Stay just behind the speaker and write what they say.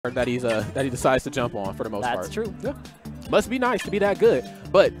that he decides to jump on for the most part. That's true. Yeah. Must be nice to be that good.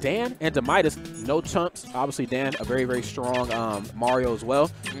 But Dan and Demitus, no chumps. Obviously, Dan, a very, very strong Mario as well.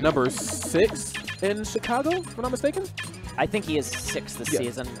 Number 6 in Chicago, if I'm not mistaken. I think he is 6 this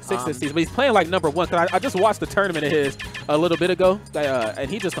season. 6 this season, but he's playing like number 1. Cause I just watched the tournament of his a little bit ago, and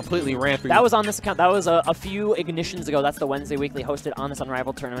he just completely ran through. That was on this account. That was a few ignitions ago. That's the Wednesday Weekly hosted on this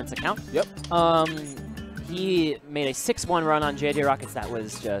Unrivaled Tournaments account. Yep. He made a 6-1 run on JJ Rockets that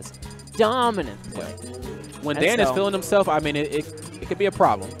was just dominant play. When Dan is feeling himself, I mean, it could be a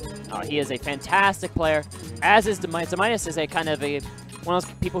problem. He is a fantastic player, as is Demitus. Demitus is a kind of one of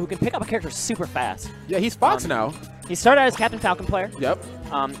those people who can pick up a character super fast. Yeah, he's Fox now. He started out as Captain Falcon player. Yep.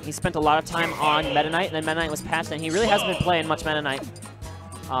 He spent a lot of time on Meta Knight, and then Meta Knight was patched, and he really hasn't been playing much Meta Knight.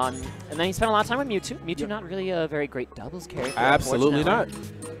 And then he spent a lot of time with Mewtwo. Mewtwo not really a very great doubles character. Absolutely not.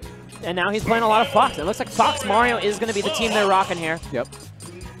 And now he's playing a lot of Fox. It looks like Fox Mario is going to be the team they're rocking here. Yep.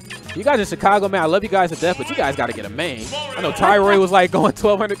 You guys in Chicago, man, I love you guys to death, but you guys got to get a main. I know Tyroy was like going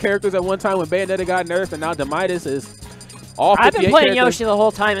 1,200 characters at one time when Bayonetta got nerfed, and now Demitus is all 58 I've been playing characters. Yoshi the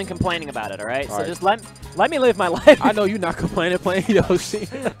whole time and complaining about it, all right? So just let me live my life. I know you're not complaining playing Yoshi.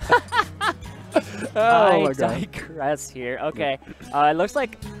 I digress here. Okay. It looks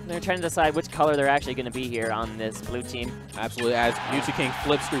like they're trying to decide which color they're actually going to be here on this blue team. Absolutely. As Mew2King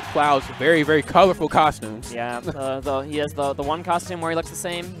flips through clouds, very, very colorful costumes. Yeah. He has the one costume where he looks the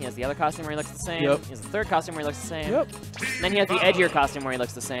same. He has the other costume where he looks the same. Yep. He has the third costume where he looks the same. Yep. And then he has the edgier costume where he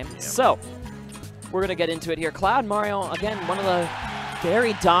looks the same. Yep. So, we're going to get into it here. Cloud Mario, again, one of the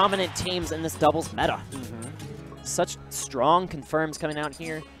very dominant teams in this doubles meta. Such strong confirms coming out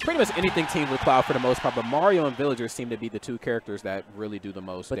here. Pretty much anything teamed with Cloud for the most part, but Mario and Villagers seem to be the two characters that really do the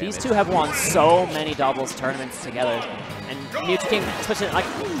most damage. These two have won so many doubles tournaments together. And Mew2King, especially, like,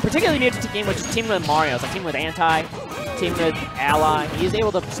 particularly Mew2King, which is teamed with Mario. It's a team with Anti, team with Ally. He's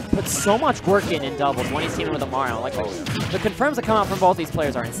able to put so much work in doubles when he's teaming with a Mario. Like, the confirms that come out from both these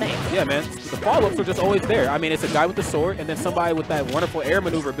players are insane. Yeah, man. The follow-ups are just always there. I mean, it's a guy with the sword and then somebody with that wonderful air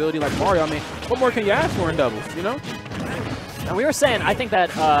maneuverability like Mario. I mean, what more can you ask for in doubles, you know? And we were saying, I think that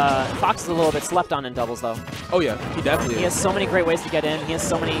Fox is a little bit slept on in doubles, though. Oh, yeah. He definitely is. He has so many great ways to get in. He has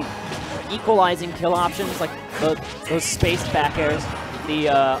so many equalizing kill options, like those spaced back airs. The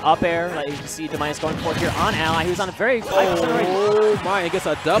up air that you can see Demitus going for here on Ally. He was on a very high percent. Oh, my. He gets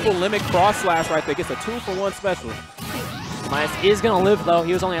a double limit cross slash right there. Gets a 2-for-1 special. Demitus is going to live, though.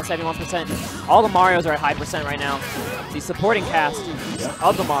 He was only at 71%. All the Marios are at high percent right now. The supporting cast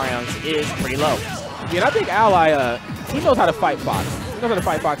of the Marios is pretty low. Yeah, and I think Ally, he knows how to fight Fox. He knows how to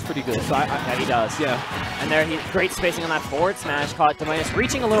fight Fox pretty good. So yeah, he does. Yeah. And there, great spacing on that forward smash. Caught Demitus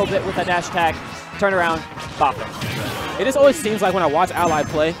reaching a little bit with that dash attack. Turn around, bop him. It just always seems like when I watch Ally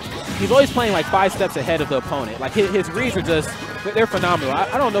play, he's always playing like 5 steps ahead of the opponent. Like his reads are just, they're phenomenal.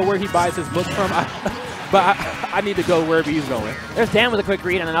 I don't know where he buys his books from, but I need to go wherever he's going. There's Dan with a quick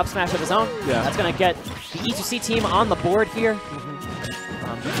read and an up smash of his own. Yeah. That's going to get the E2C team on the board here.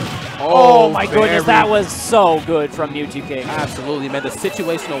 Oh my goodness, that was so good from Mew2King. Absolutely, man. The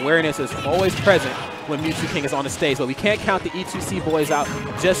situational awareness is always present when Mew2King is on the stage, but we can't count the E2C boys out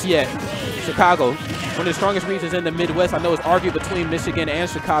just yet. Chicago, one of the strongest regions in the Midwest. I know it's argued between Michigan and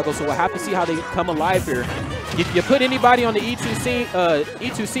Chicago, so we'll have to see how they come alive here. You put anybody on the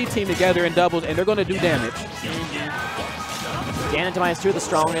E2C team together in doubles, and they're going to do damage. Dan and Demitus, two of the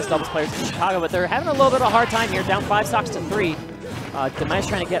strongest doubles players in Chicago, but they're having a little bit of a hard time here, down 5 stocks to 3. Demitus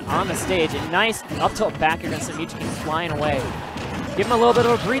trying to get on the stage. A nice up tilt back. You're going to see Mew2King flying away. Give him a little bit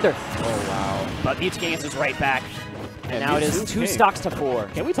of a breather. Oh, wow. But Mew2King answers right back. And now it is 2 King. stocks to 4.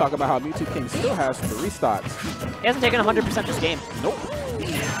 Can we talk about how Mew2King still has 3 stocks? He hasn't taken 100% this game. Nope.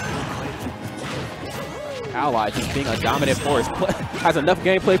 Ally just being a dominant force. Has enough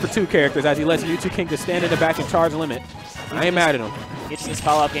gameplay for 2 characters as he lets Mew2King just stand in the back and charge limit. I ain't mad at him. It's this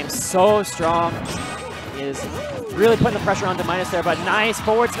follow-up game so strong. He is really putting the pressure on Demitus there, but nice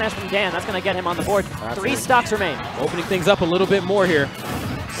forward smash from Dan. That's going to get him on the board. Absolutely. 3 stocks remain. Opening things up a little bit more here.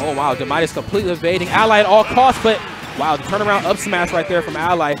 Oh, wow. Demitus completely evading Ally at all costs, but wow, the turnaround up smash right there from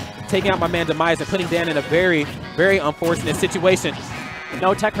Ally, taking out my man Demitus and putting Dan in a very, very unfortunate situation.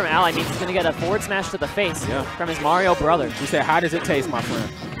 No tech from Ally means he's going to get a forward smash to the face from his Mario brother. He said, how does it taste, my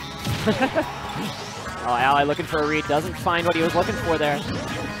friend? Oh, Ally looking for a read. Doesn't find what he was looking for there.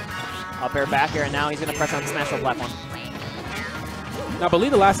 Up air, back air, and now he's going to press on the smash on platform. Now, I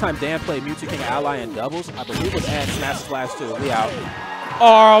believe the last time Dan played Mew2King Ally in doubles, I believe was at Smash Slash 2. We out. Oh,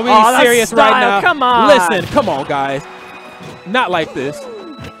 are we serious right now? Come on. Listen, come on, guys. Not like this.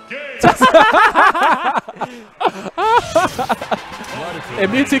 And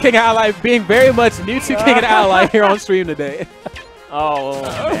Mew2King Ally being very much Mew2King and Ally here on stream today. Oh,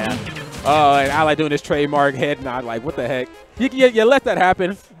 man. Oh, and Ally doing his trademark head nod, like, what the heck? You let that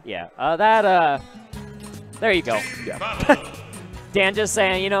happen. Yeah, there you go. Yeah. Dan just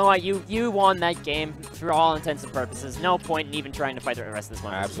saying, you know what, you won that game for all intents and purposes. No point in even trying to fight the rest of this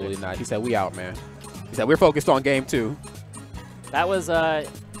one. Absolutely not. He said, we out, man. He said, we're focused on game 2. That was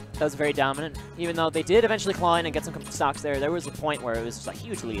very dominant. Even though they did eventually claw in and get some stocks there was a point where it was just a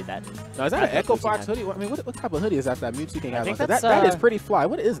huge lead. Now, is that an Echo Fox hoodie? I mean, what type of hoodie is that Mew2King has? I think that is pretty fly.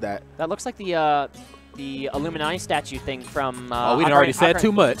 What is that? That looks like the Illuminati statue thing from oh, we already said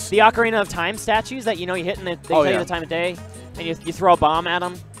too much. The Ocarina of Time statues that, you know, you hit and they tell you the time of day, and you throw a bomb at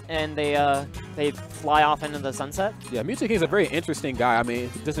them, and they fly off into the sunset. Yeah, Mew2King is a very interesting guy. I mean,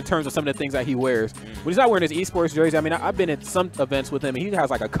 just in terms of some of the things that he wears. When he's not wearing his esports jersey, I mean, I've been at some events with him, and he has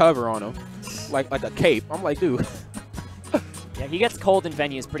like a cover on him, like a cape. I'm like, dude. Yeah, he gets cold in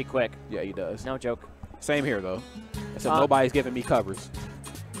venues pretty quick. Yeah, he does. No joke. Same here, though. Except nobody's giving me covers.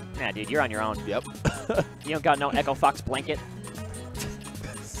 Nah, dude, you're on your own. Yep. You don't got no Echo Fox blanket.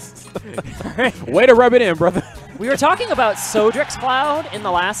 Way to rub it in, brother. We were talking about Sodric's Cloud in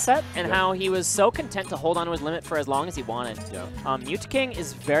the last set and how he was so content to hold on to his limit for as long as he wanted. Yeah. Mew2King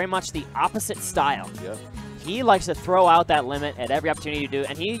is very much the opposite style. Yeah. He likes to throw out that limit at every opportunity to do,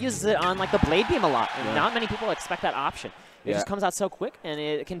 and he uses it on like the blade beam a lot. And not many people expect that option. It just comes out so quick, and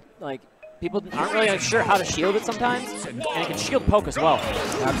it can like people aren't really sure how to shield it sometimes, and it can shield poke as well.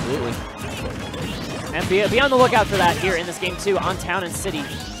 Absolutely. And be on the lookout for that here in this game too, on Town and City,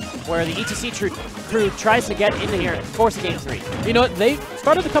 where the ETC crew tries to get into here and force a game 3. You know, they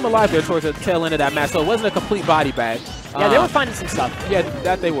started to come alive there towards the tail end of that match, so it wasn't a complete body bag. Yeah, they were finding some stuff. Yeah,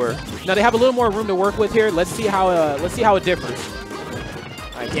 that they were. Now they have a little more room to work with here. Let's see how it differs.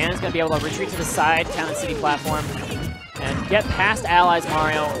 All right, Dan's gonna be able to retreat to the side, Town and City platform, and get past Allies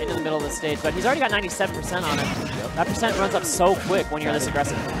Mario into the middle of the stage. But he's already got 97% on it. Yep. That percent runs up so quick when you're this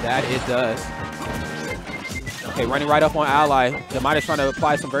aggressive. That it does. Okay, running right up on Ally. Demitus trying to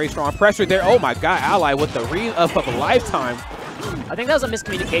apply some very strong pressure there. Oh my God, Ally with the re-up of a lifetime. I think that was a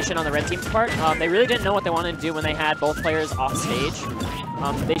miscommunication on the red team's part. They really didn't know what they wanted to do when they had both players off stage.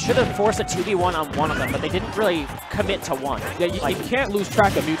 They should have forced a 2v1 on one of them, but they didn't really commit to one. Yeah, you can't lose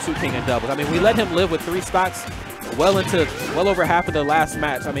track of Mew2King in doubles. I mean, we let him live with 3 stocks well over half of the last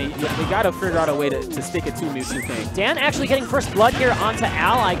match. I mean, you got to figure out a way to stick it to Mew2King. Dan actually getting first blood here onto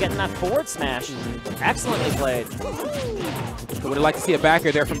Ally, getting that forward smash. Excellently played. I would have liked to see a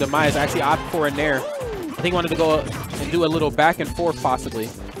backer there from Demitus. Actually opted for a nair. I think he wanted to go and do a little back and forth possibly.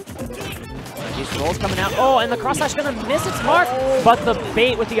 These rolls coming out. Oh, and the cross slash gonna miss its mark, but the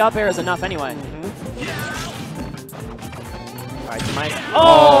bait with the up air is enough anyway.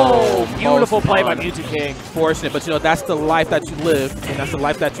 Oh, beautiful play by Mew2King. Fortunate, but you know, that's the life that you live, and that's the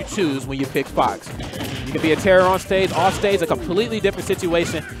life that you choose when you pick Fox. You can be a terror on stage, off stage, a completely different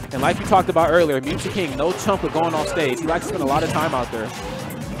situation. And like we talked about earlier, Mew2King, no chump with going off stage. He likes to spend a lot of time out there.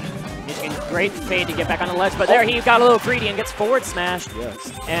 Great fade to get back on the ledge, but there he got a little greedy and gets forward smashed.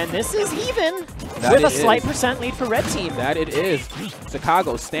 Yes. And this is even with a slight percent lead for red team. That it is.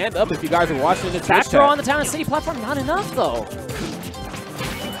 Chicago, stand up if you guys are watching the Twitch back throw chat. on the Town and City platform, not enough though.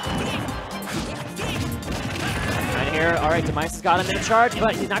 Right here, all right, Demitus has got him in a charge,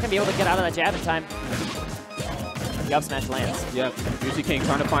 but he's not gonna be able to get out of that jab in time. The up smash lands. Yeah, Mew2King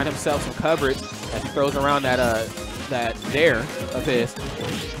trying to find himself some coverage as he throws around that dare of his.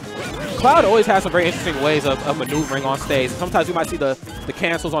 Cloud always has some very interesting ways of maneuvering on stage. Sometimes we might see the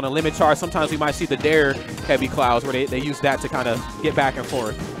cancels on the limit charge. Sometimes we might see the dare heavy clouds where they use that to kind of get back and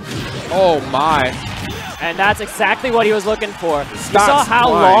forth. Oh my. And that's exactly what he was looking for. You saw how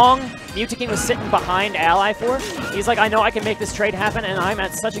long Mew2King was sitting behind Ally for. He's like, I know I can make this trade happen, and I'm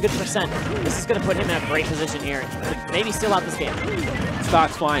at such a good percent. This is going to put him in a great position here. Maybe steal out this game.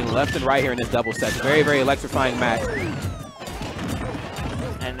 Stocks flying left and right here in this double set. Very, very electrifying match.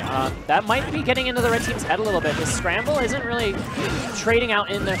 And that might be getting into the red team's head a little bit. This scramble isn't really trading out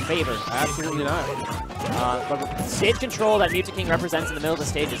in their favor. Absolutely not. But stage control that Mew2King represents in the middle of the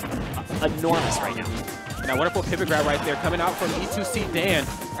stage is enormous right now. And that wonderful pivot grab right there coming out from E2C Dan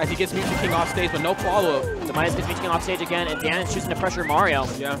as he gets Mew2King off stage, but no follow-up. Demitus gets Mew2King off stage again, and Dan is choosing to pressure Mario.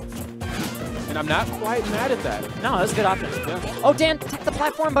 Yeah. And I'm not quite mad at that. No, that's a good option. Yeah. Oh, Dan took the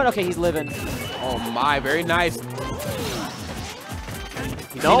platform, but okay, he's living. Oh my, very nice.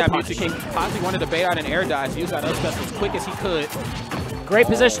 No that Mew2King possibly wanted to bait out an air dodge, use that up special as quick as he could. Great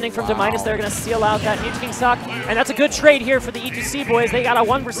positioning from Demitus. They're going to seal out that Mew2King stock. And that's a good trade here for the E2C boys. They got a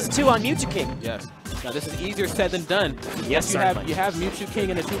 1 versus 2 on Mew2King. Yes. Now this is easier said than done. Yes, you have Mew2King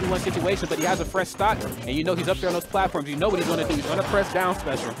in a 2v1 situation, but he has a fresh stock, and you know he's up there on those platforms. You know what he's going to do. He's going to press down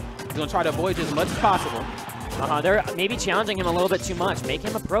special. He's going to try to avoid you as much as possible. They're maybe challenging him a little bit too much. Make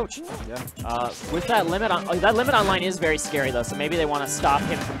him approach. Yeah. With that limit on line is very scary though, so maybe they want to stop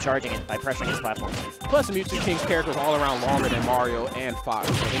him from charging it by pressuring his platform. Plus, Mew2King's character is all around longer than Mario and Fox,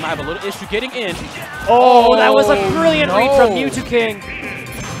 so they might have a little issue getting in. Oh, that was a brilliant read from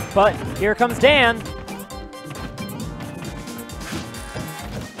Mew2King. But here comes Dan.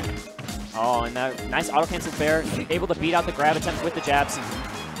 Oh, and that nice auto-cancel fair. Able to beat out the grab attempt with the jabs.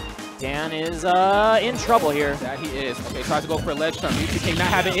 Dan is in trouble here. That he is. Okay, tries to go for a ledge turn. Mew2King not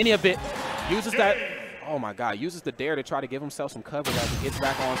having any of it. Uses that. Oh my God. Uses the dare to try to give himself some coverage as he gets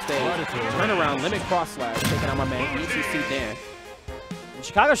back on stage. Turn around, limit cross slash, taking out my man E2C Dan. And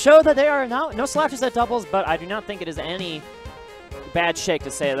Chicago showed that they are no slouches at doubles, but I do not think it is any bad shake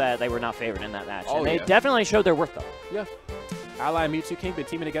to say that they were not favored in that match. Oh, and they definitely showed their worth though. Yeah. Ally and Mew2King been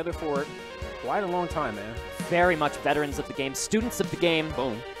teaming together for quite a long time, man. Very much veterans of the game, students of the game.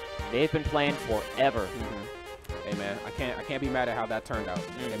 Boom. They've been playing forever. Hey man, I can't be mad at how that turned out.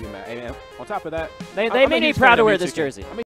 I can't be mad. Hey man, on top of that, They made me proud to wear this jersey.